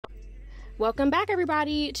Welcome back,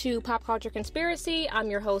 everybody, to Pop Culture Conspiracy. I'm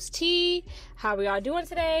your host, T. How are y'all doing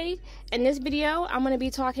today? In this video, I'm going to be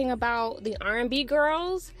talking about the R&B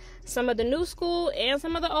girls, some of the new school, and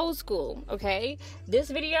some of the old school, okay? This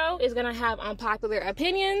video is going to have unpopular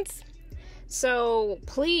opinions, so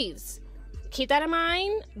please keep that in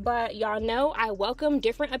mind. But y'all know I welcome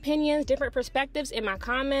different opinions, different perspectives in my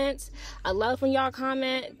comments. I love when y'all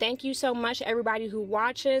comment. Thank you so much, everybody who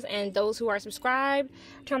watches and those who are subscribed.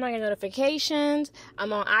 Turn on your notifications.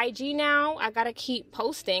 I'm on IG now. I gotta keep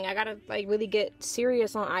posting. I gotta really get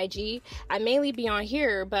serious on IG. I mainly be on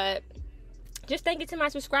here, but just thank you to my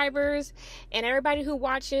subscribers and everybody who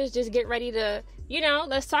watches. Just get ready to,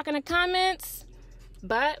 let's talk in the comments.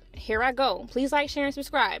 But here I go. Please like, share, and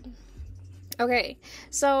subscribe. Okay,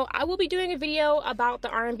 so I will be doing a video about the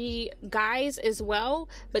R&B guys as well,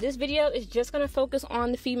 but this video is just going to focus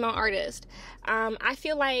on the female artist. I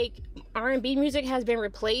feel like R&B music has been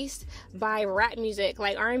replaced by rap music.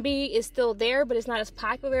 Like, R&B is still there, but it's not as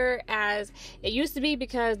popular as it used to be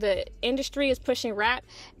because the industry is pushing rap,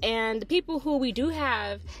 and the people who we do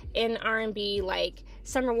have in R&B, like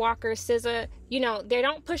Summer Walker, SZA, they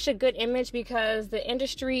don't push a good image because the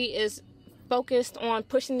industry is focused on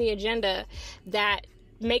pushing the agenda that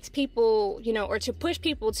makes people, or to push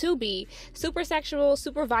people to be super sexual,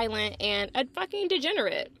 super violent, and a fucking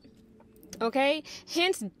degenerate. Okay?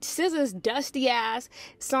 Hence SZA's dusty ass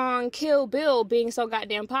song Kill Bill being so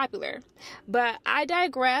goddamn popular. But I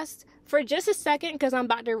digress for just a second because I'm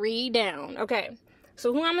about to read down. Okay.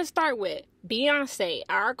 So who I'm going to start with? Beyonce,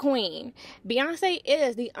 our queen. Beyonce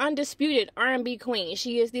is the undisputed R&B queen.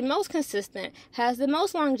 She is the most consistent, has the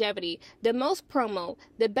most longevity, the most promo,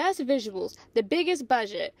 the best visuals, the biggest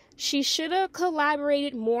budget. She should have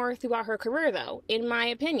collaborated more throughout her career, though, in my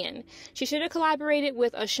opinion. She should have collaborated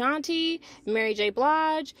with Ashanti, J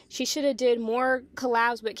Blige. She should have did more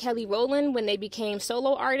collabs with Kelly Rowland when they became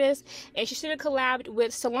solo artists. And she should have collabed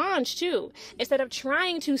with Solange, too, instead of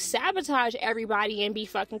trying to sabotage everybody and be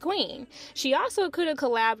fucking queen. She also could have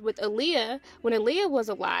collabed with Aaliyah when Aaliyah was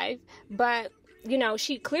alive, but,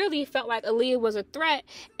 she clearly felt like Aaliyah was a threat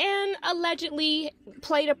and allegedly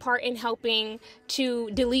played a part in helping to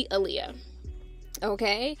delete Aaliyah.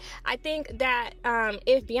 Okay? I think that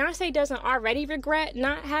if Beyonce doesn't already regret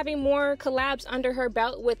not having more collabs under her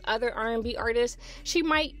belt with other R&B artists, she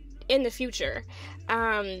might in the future.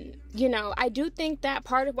 I do think that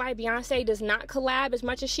part of why Beyonce does not collab as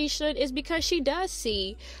much as she should is because she does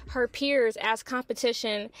see her peers as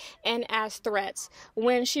competition and as threats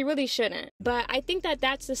when she really shouldn't. But I think that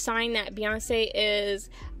that's a sign that Beyonce is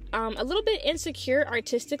a little bit insecure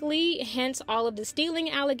artistically, hence all of the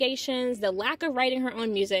stealing allegations, the lack of writing her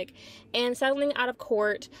own music, and settling out of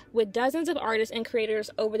court with dozens of artists and creators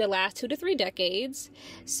over the last 2 to 3 decades.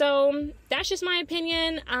 So that's just my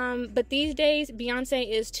opinion. But these days,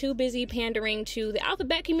 Beyonce is too busy pandering to the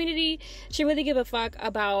alphabet community to really give a fuck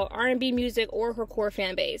about R&B music or her core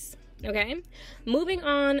fan base. Okay, moving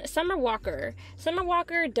on, Summer Walker. Summer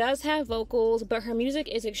Walker does have vocals, but her music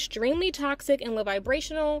is extremely toxic and low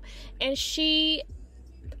vibrational, and she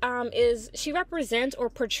represents or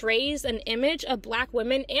portrays an image of black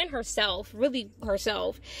women and herself, really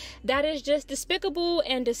herself, that is just despicable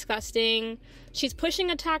and disgusting. She's pushing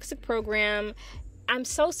a toxic program. I'm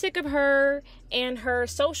so sick of her and her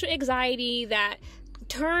social anxiety that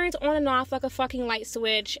turns on and off like a fucking light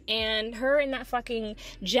switch, and her and that fucking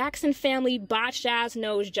Jackson family botched ass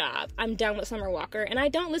nose job. I'm done with Summer Walker, and I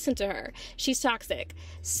don't listen to her. She's toxic.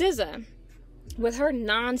 SZA, with her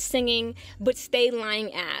non-singing but stay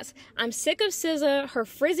lying ass. I'm sick of SZA, her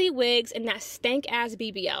frizzy wigs, and that stank ass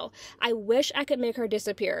BBL. I wish I could make her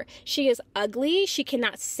disappear. She is ugly, she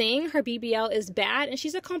cannot sing, her BBL is bad, and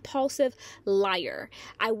she's a compulsive liar.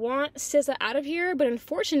 I want SZA out of here, but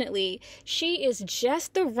unfortunately, she is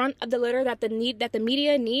just the runt of the litter that the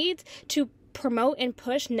media needs to promote and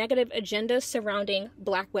push negative agendas surrounding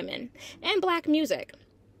black women and black music.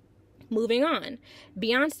 Moving on,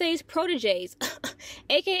 Beyonce's proteges,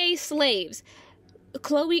 aka slaves,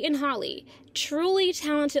 Chloe and Halle, truly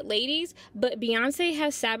talented ladies, but Beyonce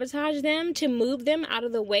has sabotaged them to move them out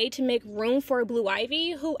of the way to make room for Blue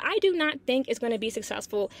Ivy, who I do not think is going to be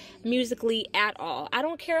successful musically at all. I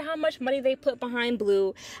don't care how much money they put behind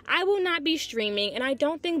Blue. I will not be streaming, and I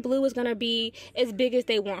don't think Blue is going to be as big as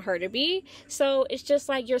they want her to be. So it's just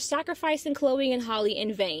like you're sacrificing Chloe and Halle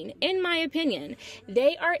in vain, in my opinion.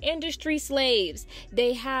 They are industry slaves.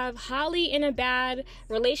 They have Halle in a bad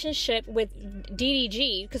relationship with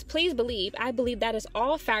DDG, because please believe, I believe that is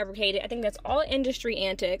all fabricated. I think that's all industry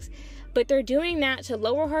antics, but they're doing that to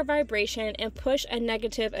lower her vibration and push a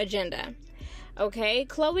negative agenda. Okay,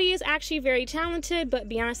 Chloe is actually very talented, but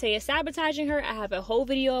Beyonce is sabotaging her. I have a whole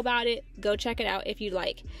video about it. Go check it out if you'd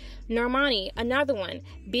like. Normani, another one,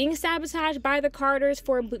 being sabotaged by the Carters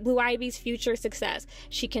for Blue Ivy's future success.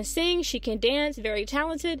 She can sing, she can dance, very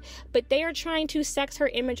talented, but they are trying to sex her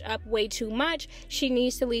image up way too much. She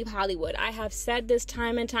needs to leave Hollywood. I have said this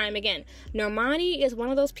time and time again. Normani is one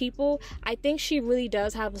of those people, I think she really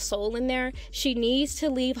does have a soul in there. She needs to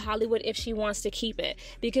leave Hollywood if she wants to keep it,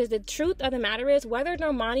 because the truth of the matter is, whether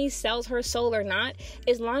Normani sells her soul or not,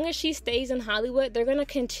 as long as she stays in Hollywood, they're going to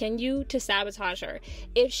continue to sabotage her.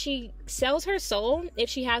 If she sells her soul, if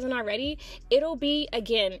she hasn't already, it'll be,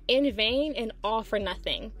 again, in vain and all for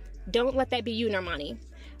nothing. Don't let that be you, Normani.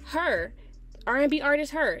 Her, R&B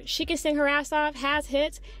artist Her, she can sing her ass off, has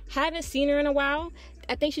hits, haven't seen her in a while.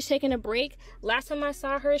 I think she's taking a break. Last time I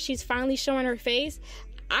saw her, she's finally showing her face.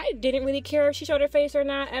 I didn't really care if she showed her face or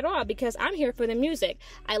not at all, because I'm here for the music.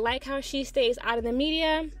 I like how she stays out of the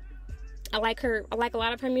media. I like her. I like a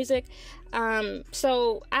lot of her music.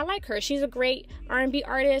 So I like her. She's a great R&B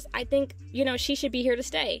artist. I think, you know, she should be here to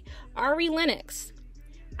stay. Ari Lennox.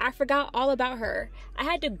 I forgot all about her. I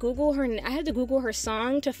had to Google her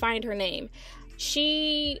song to find her name.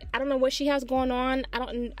 I don't know what she has going on.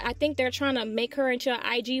 I think they're trying to make her into an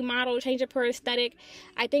IG model, change up her aesthetic.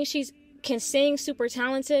 I think she's can sing, super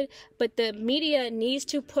talented, but the media needs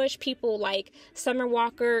to push people like Summer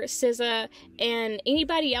Walker, SZA, and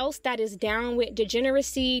anybody else that is down with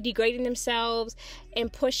degeneracy, degrading themselves,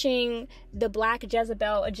 and pushing the Black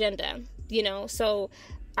Jezebel agenda, you know. So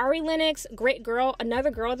Ari Lennox, great girl.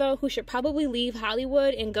 Another girl, though, who should probably leave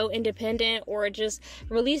Hollywood and go independent, or just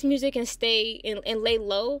release music and stay and lay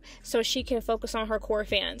low so she can focus on her core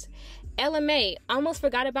fans. Ella Mai, almost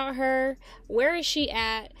forgot about her. Where is she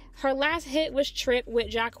at? Her last hit was Trip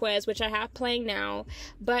with Jacquez, which I have playing now,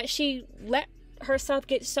 but she let herself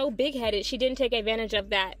get so big-headed she didn't take advantage of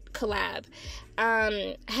that collab.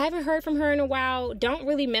 Haven't heard from her in a while. Don't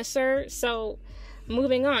really miss her, so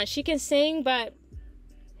moving on. She can sing, but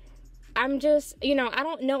I'm just, you know, I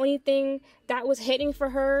don't know anything that was hitting for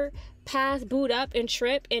her past Boot Up and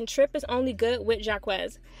Trip is only good with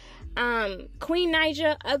Jacquez. Queen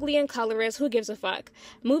Naija, ugly and colorless, who gives a fuck?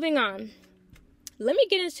 Moving on. Let me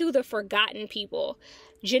get into the forgotten people.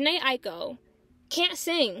 Jhené Aiko, can't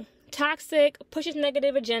sing, toxic, pushes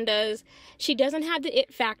negative agendas. She doesn't have the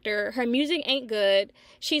it factor. Her music ain't good.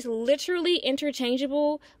 She's literally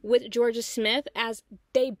interchangeable with Georgia Smith, as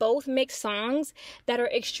they both make songs that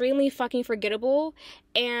are extremely fucking forgettable,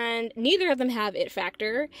 and neither of them have it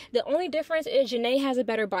factor. The only difference is Jhené has a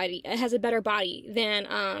better body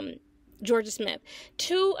than Georgia Smith.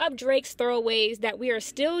 Two of Drake's throwaways that we are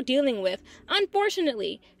still dealing with.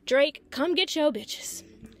 Unfortunately, Drake, come get your bitches.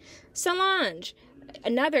 Solange,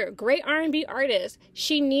 another great R&B artist.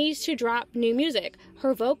 She needs to drop new music.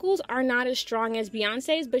 Her vocals are not as strong as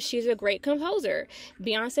Beyonce's, but she's a great composer.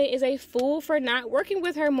 Beyonce is a fool for not working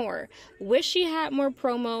with her more. Wish she had more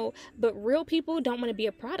promo, but real people don't want to be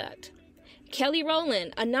a product. Kelly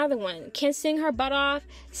Rowland, another one, can sing her butt off,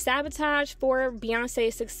 sabotage for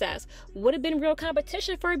Beyonce's success. Would have been real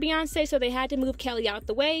competition for Beyonce, so they had to move Kelly out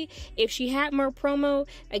the way. If she had more promo,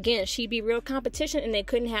 again, she'd be real competition, and they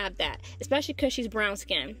couldn't have that, especially because she's brown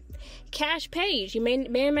skinned. Cash Page, you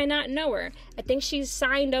may or may not know her. I think she's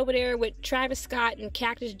signed over there with Travis Scott and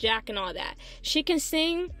Cactus Jack and all that. She can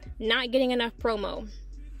sing, not getting enough promo.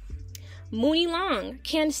 Mooney Long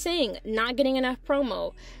can sing, not getting enough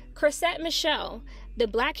promo. Chrisette Michele, the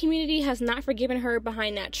black community has not forgiven her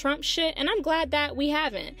behind that Trump shit, and I'm glad that we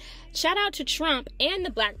haven't. Shout out to Trump and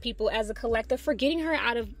the black people as a collective for getting her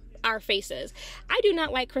out of our faces. I do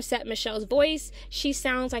not like Chrisette Michele's voice. She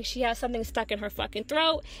sounds like she has something stuck in her fucking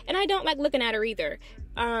throat, and I don't like looking at her either.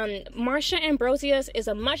 Marsha Ambrosius is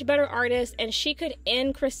a much better artist, and she could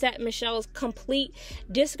end Chrisette Michele's complete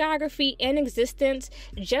discography and existence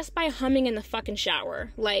just by humming in the fucking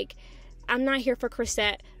shower. Like, I'm not here for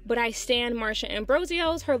Chrisette, but I stand Marsha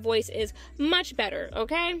Ambrosius. Her voice is much better,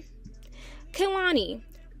 okay? Kehlani,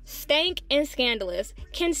 stank and scandalous,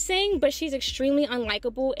 can sing, but she's extremely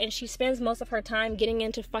unlikable, and she spends most of her time getting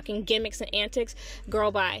into fucking gimmicks and antics.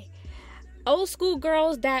 Girl, bye. Old school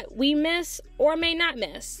girls that we miss or may not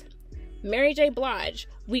miss. Mary J. Blige.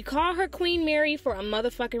 We call her Queen Mary for a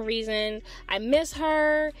motherfucking reason. I miss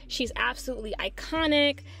her. She's absolutely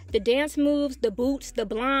iconic. The dance moves, the boots, the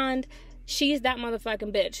blonde. She's that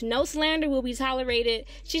motherfucking bitch. No slander will be tolerated.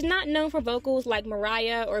 She's not known for vocals like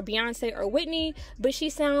Mariah or Beyonce or Whitney, but she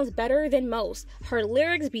sounds better than most. Her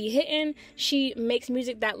lyrics be hitting. She makes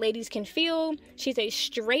music that ladies can feel. She's a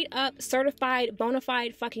straight up certified bona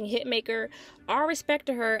fide fucking hit maker. All respect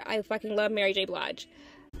to her. I fucking love Mary J. Blige.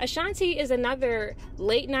 Ashanti is another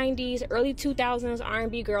late 90s, early 2000s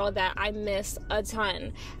R&B girl that I miss a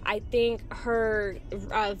ton. I think her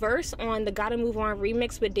verse on the Gotta Move On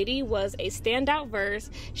remix with Diddy was a standout verse.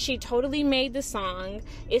 She totally made the song.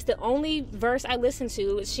 It's the only verse I listened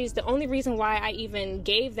to. She's the only reason why I even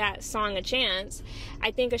gave that song a chance.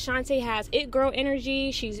 I think Ashanti has it girl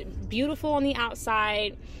energy. She's beautiful on the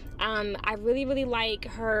outside. I really like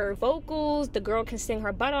her vocals. The girl can sing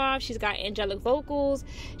her butt off. She's got angelic vocals.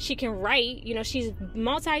 She can write. You know, she's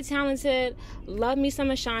multi-talented. Love me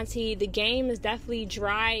some Ashanti. The game is definitely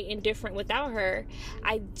dry and different without her.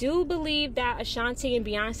 I do believe that Ashanti and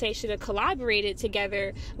Beyonce should have collaborated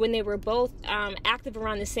together when they were both active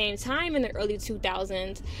around the same time in the early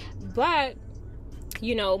 2000s. But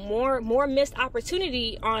you know, more missed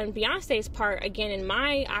opportunity on Beyonce's part, again, in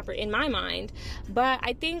my mind. But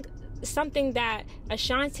I think something that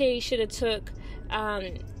Ashanti should have took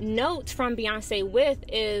notes from Beyonce with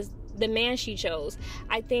is the man she chose.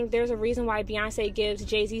 I think there's a reason why Beyonce gives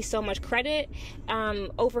Jay-Z so much credit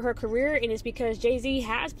over her career, and it's because Jay-Z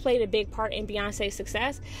has played a big part in Beyonce's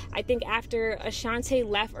success. I think after Ashanti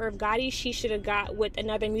left Irv Gotti, she should have got with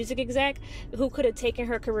another music exec who could have taken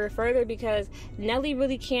her career further, because Nelly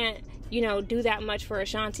really can't, you know, do that much for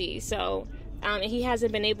Ashanti. So, and he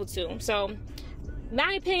hasn't been able to. So,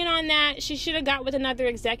 my opinion on that, she should have got with another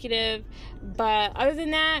executive. But other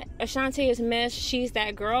than that, Ashanti is missed. She's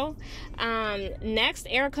that girl. Next,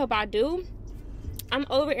 Erykah Badu. I'm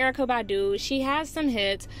over Erykah Badu. She has some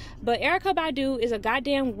hits, but Erykah Badu is a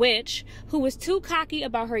goddamn witch who was too cocky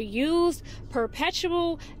about her used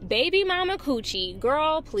perpetual baby mama coochie.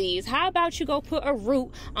 Girl, please, how about you go put a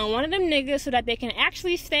root on one of them niggas so that they can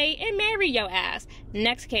actually stay and marry your ass?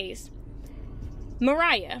 Next case.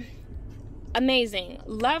 Mariah. Amazing.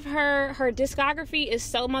 Love her. Her discography is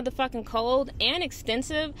so motherfucking cold and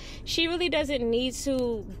extensive. She really doesn't need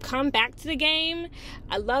to come back to the game.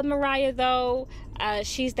 I love Mariah though.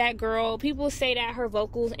 She's that girl. People say that her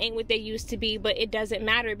vocals ain't what they used to be, but it doesn't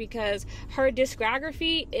matter because her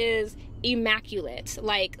discography is immaculate.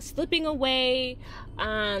 Like Slipping Away,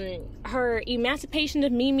 her Emancipation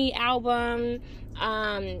of Mimi album,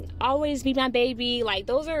 Always Be My Baby, like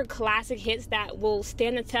those are classic hits that will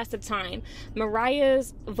stand the test of time.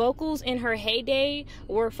 Mariah's vocals in her heyday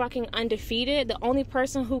were fucking undefeated. The only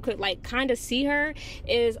person who could like kind of see her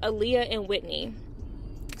is Aaliyah and Whitney.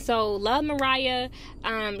 So love Mariah.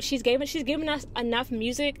 She's given us enough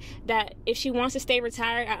music that if she wants to stay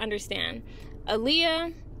retired, I understand.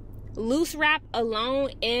 Aaliyah, Loose Rap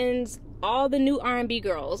alone ends all the new R&B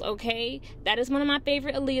girls, okay? That is one of my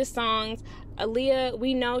favorite Aaliyah songs. Aaliyah,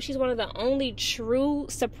 we know she's one of the only true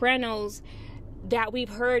sopranos that we've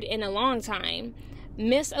heard in a long time.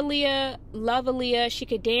 Miss Aaliyah, love Aaliyah. She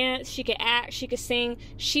could dance, she could act, she could sing.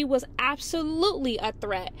 She was absolutely a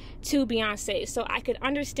threat to Beyonce. So I could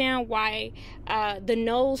understand why the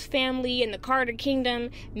Knowles family and the Carter Kingdom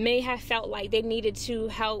may have felt like they needed to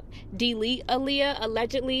help delete Aaliyah,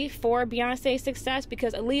 allegedly, for Beyonce's success,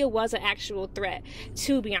 because Aaliyah was an actual threat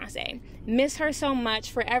to Beyonce. Miss her so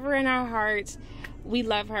much, forever in our hearts. We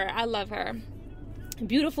love her. I love her.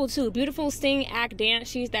 Beautiful too. Beautiful, sing, act, dance.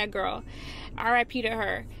 She's that girl. R.I.P. to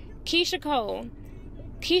her. Keisha Cole.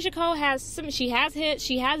 Keisha Cole she has hits,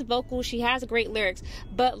 she has vocals, she has great lyrics,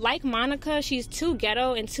 but like Monica, she's too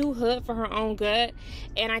ghetto and too hood for her own good,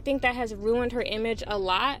 and I think that has ruined her image a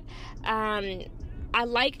lot. I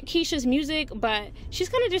like Keisha's music, but she's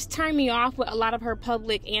gonna just turn me off with a lot of her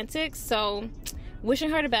public antics, so wishing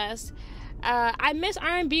her the best. I miss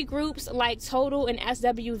R&B groups like Total and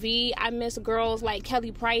SWV. I miss girls like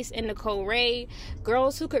Kelly Price and Nicole Ray.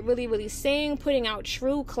 Girls who could really sing, putting out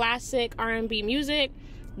true classic R&B music.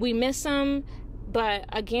 We miss them. But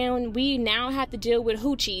again, we now have to deal with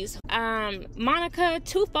hoochies. Monica,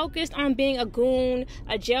 too focused on being a goon,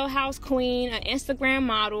 a jailhouse queen, an Instagram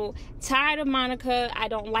model. Tired of Monica. I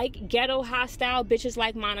don't like ghetto hostile bitches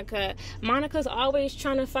like Monica. Monica's always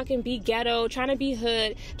trying to fucking be ghetto, trying to be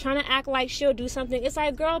hood, trying to act like she'll do something. It's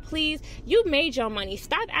like, girl, please, you made your money.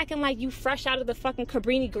 Stop acting like you fresh out of the fucking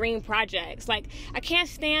Cabrini Green projects. Like, I can't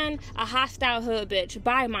stand a hostile hood bitch.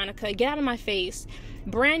 Bye, Monica. Get out of my face.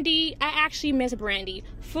 Brandy, I actually miss Brandy.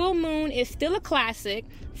 Full Moon is still a classic,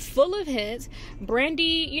 full of hits.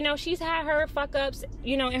 Brandy, you know, she's had her fuck ups,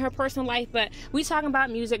 you know, in her personal life, but we talking about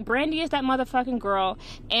music. Brandy is that motherfucking girl,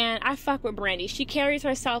 and I fuck with Brandy. She carries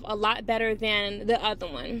herself a lot better than the other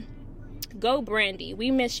one. Go Brandy, we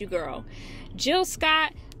miss you, girl. Jill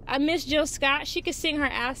Scott, I miss Jill Scott. She could sing her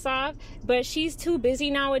ass off, but she's too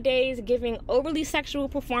busy nowadays giving overly sexual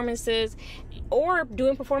performances or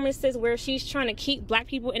doing performances where she's trying to keep black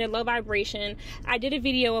people in a low vibration. I did a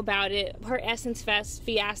video about it, her Essence Fest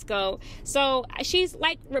fiasco. So she's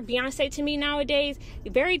like Beyonce to me nowadays.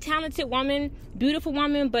 Very talented woman, beautiful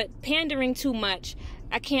woman, but pandering too much.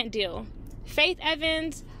 I can't deal. Faith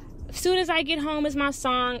Evans, Soon As I Get Home is my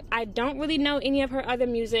song. I don't really know any of her other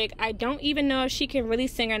music. I don't even know if she can really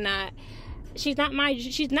sing or not. She's not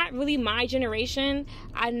really my generation.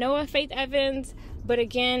 I know of Faith Evans, but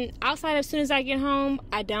again, outside of Soon As I Get Home,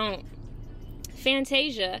 I don't.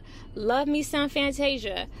 Fantasia, love me some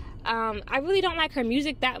Fantasia. I really don't like her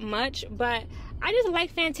music that much, but I just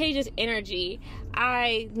like Fantasia's energy.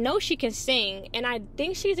 I know she can sing, and I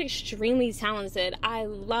think she's extremely talented. I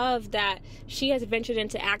love that she has ventured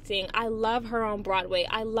into acting. I love her on Broadway.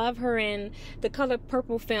 I love her in The Color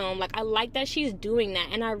Purple film. Like, I like that she's doing that,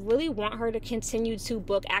 and I really want her to continue to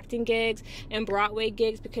book acting gigs and Broadway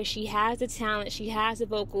gigs because she has the talent, she has the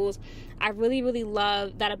vocals. I really, really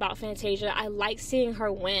love that about Fantasia. I like seeing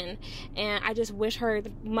her win, and I just wish her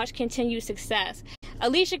much continued success.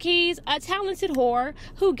 Alicia Keys, a talented whore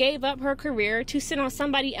who gave up her career to sit on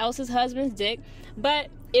somebody else's husband's dick, but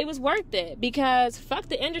it was worth it because fuck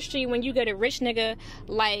the industry when you get a rich nigga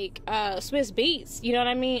like Swizz Beatz. You know what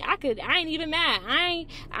I mean? I ain't even mad. I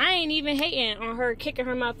ain't even hating on her kicking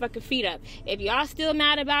her motherfucking feet up. If y'all still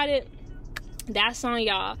mad about it, that's on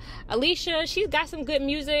y'all. Alicia, she's got some good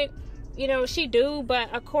music. You know, she do,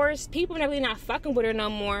 but of course, people are really not fucking with her no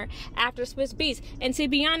more after Swizz Beatz. And to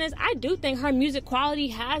be honest, I do think her music quality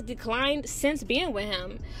has declined since being with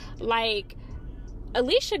him. Like,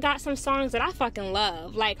 Alicia got some songs that I fucking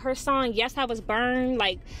love. Like, her song, Yes, I Was Burned,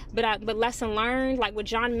 like, but Lesson Learned, like, with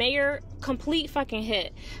John Mayer, complete fucking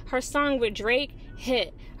hit. Her song with Drake,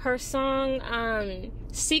 hit. Her song,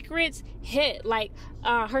 Secrets, hit. Like,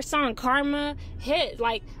 her song, Karma, hit.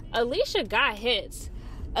 Like, Alicia got hits.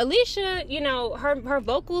 Alicia, you know, her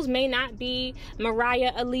vocals may not be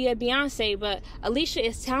Mariah, Aaliyah, Beyonce, but Alicia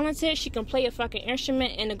is talented. She can play a fucking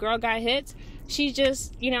instrument, and the girl got hits. She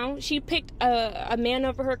just, you know, she picked a man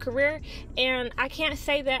over her career, and I can't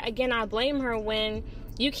say that, again, I blame her when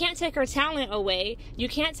you can't take her talent away. You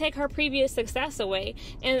can't take her previous success away.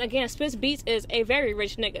 And again, Swizz Beatz is a very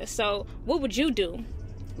rich nigga, so what would you do?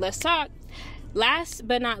 Let's talk. Last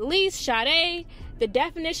but not least, Sade, the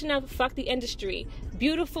definition of fuck the industry.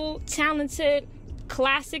 Beautiful, talented,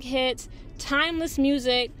 classic hits, timeless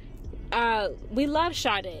music. We love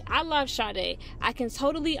Sade. I love Sade. I can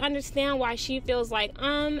totally understand why she feels like,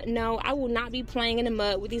 no, I will not be playing in the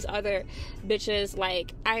mud with these other bitches.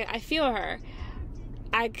 Like, I feel her.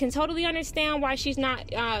 I can totally understand why she's not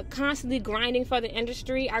constantly grinding for the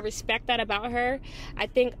industry. I respect that about her. I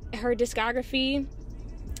think her discography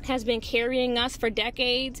has been carrying us for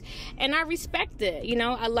decades, and I respect it. You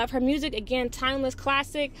know, I love her music. Again, timeless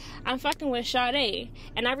classic. I'm fucking with Sade,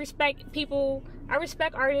 and I respect people. I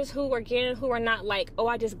respect artists who are not like, oh,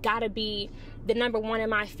 I just gotta be the #1 in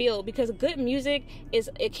my field, because good music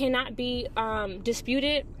it cannot be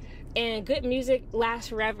disputed, and good music lasts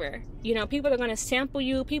forever. You know, people are gonna sample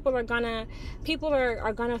you. People are gonna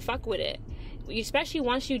fuck with it, especially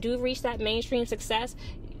once you do reach that mainstream success.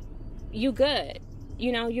 You good.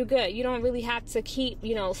 You know, you're good. You don't really have to keep,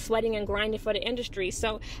 you know, sweating and grinding for the industry.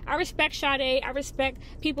 So I respect Sade. I respect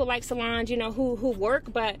people like Solange, you know, who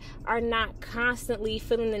work but are not constantly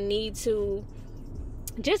feeling the need to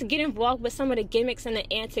just get involved with some of the gimmicks and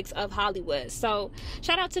the antics of Hollywood. So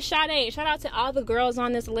shout out to Sade. Shout out to all the girls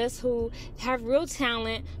on this list who have real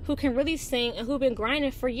talent, who can really sing, and who've been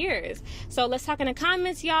grinding for years. So let's talk in the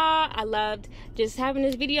comments, y'all. I loved just having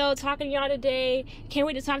this video, talking to y'all today. Can't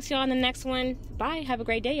wait to talk to y'all in the next one. Bye. Have a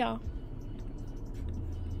great day, y'all.